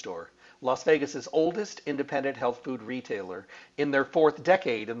Health Food Store, Las Vegas's oldest independent health food retailer in their 4th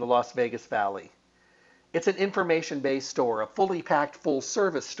decade in the Las Vegas Valley. It's an information-based store, a fully packed,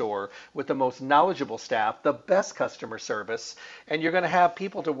 full-service store with the most knowledgeable staff, the best customer service, and you're going to have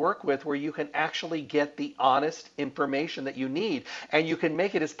people to work with where you can actually get the honest information that you need, and you can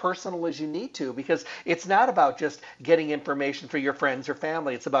make it as personal as you need to, because it's not about just getting information for your friends or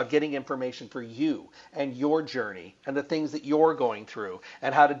family. It's about getting information for you and your journey and the things that you're going through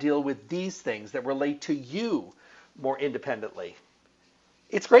and how to deal with these things that relate to you more independently.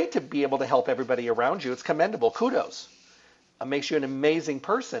 It's great to be able to help everybody around you. It's commendable. Kudos. It makes you an amazing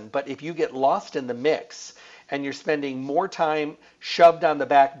person. But if you get lost in the mix and you're spending more time shoved on the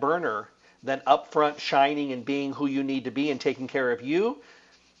back burner than up front shining and being who you need to be and taking care of you,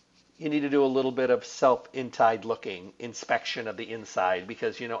 you need to do a little bit of self-inside looking, inspection of the inside,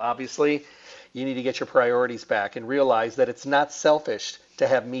 because, obviously you need to get your priorities back and realize that it's not selfish to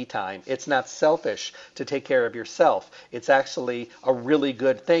have me time. It's not selfish to take care of yourself. It's actually a really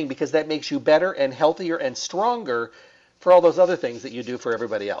good thing, because that makes you better and healthier and stronger for all those other things that you do for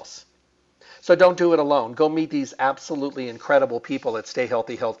everybody else. So don't do it alone. Go meet these absolutely incredible people at Stay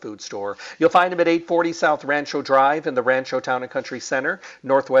Healthy Health Food Store. You'll find them at 840 South Rancho Drive in the Rancho Town and Country Center,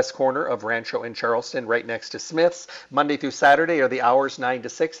 northwest corner of Rancho and Charleston, right next to Smith's. Monday through Saturday are the hours 9 to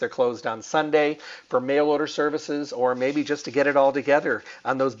 6. They're closed on Sunday for mail order services, or maybe just to get it all together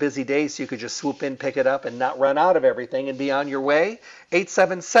on those busy days so you could just swoop in, pick it up, and not run out of everything and be on your way.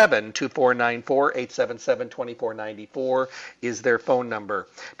 877-2494, 877-2494 is their phone number.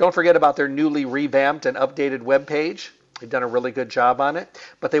 Don't forget about their newly revamped and updated webpage. They've done a really good job on it,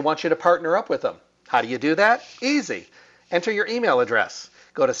 but they want you to partner up with them. How do you do that? Easy. Enter your email address.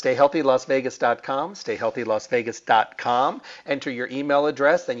 Go to stayhealthylasvegas.com, stayhealthylasvegas.com, enter your email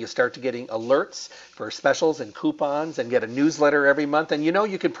address, then you start to getting alerts for specials and coupons and get a newsletter every month. And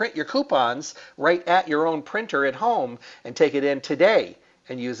you can print your coupons right at your own printer at home and take it in today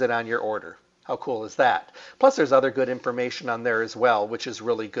and use it on your order. How cool is that? Plus, there's other good information on there as well, which is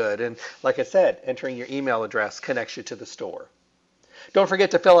really good. And like I said, entering your email address connects you to the store. Don't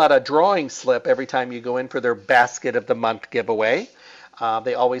forget to fill out a drawing slip every time you go in for their Basket of the Month giveaway.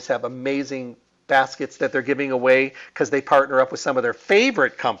 They always have amazing baskets that they're giving away because they partner up with some of their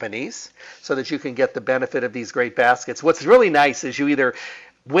favorite companies so that you can get the benefit of these great baskets. What's really nice is you either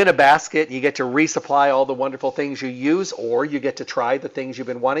win a basket, you get to resupply all the wonderful things you use, or you get to try the things you've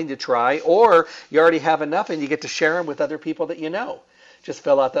been wanting to try, or you already have enough and you get to share them with other people that you know. Just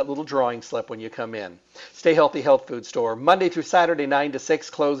fill out that little drawing slip when you come in. Stay Healthy Health Food Store, Monday through Saturday, 9 to 6,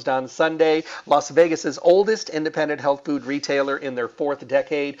 closed on Sunday. Las Vegas's oldest independent health food retailer in their 4th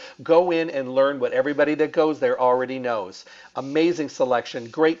decade. Go in and learn what everybody that goes there already knows. Amazing selection,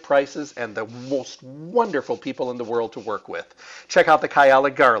 great prices, and the most wonderful people in the world to work with. Check out the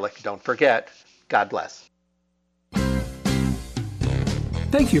Kyolic Garlic. Don't forget. God bless.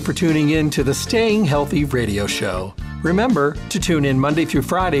 Thank you for tuning in to the Staying Healthy Radio Show. Remember to tune in Monday through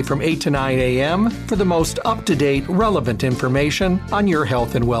Friday from 8 to 9 a.m. for the most up-to-date, relevant information on your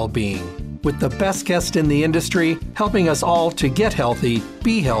health and well-being. with the best guests in the industry, helping us all to get healthy,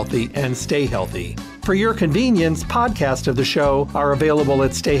 be healthy, and stay healthy. For your convenience, podcasts of the show are available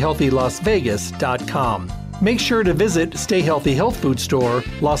at stayhealthylasvegas.com. Make sure to visit Stay Healthy Health Food Store,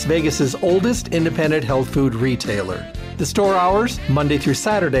 Las Vegas's oldest independent health food retailer. The store hours, Monday through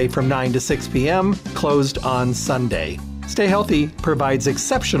Saturday from 9 to 6 p.m., closed on Sunday. Stay Healthy provides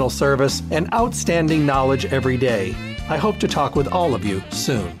exceptional service and outstanding knowledge every day. I hope to talk with all of you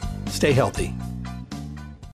soon. Stay healthy.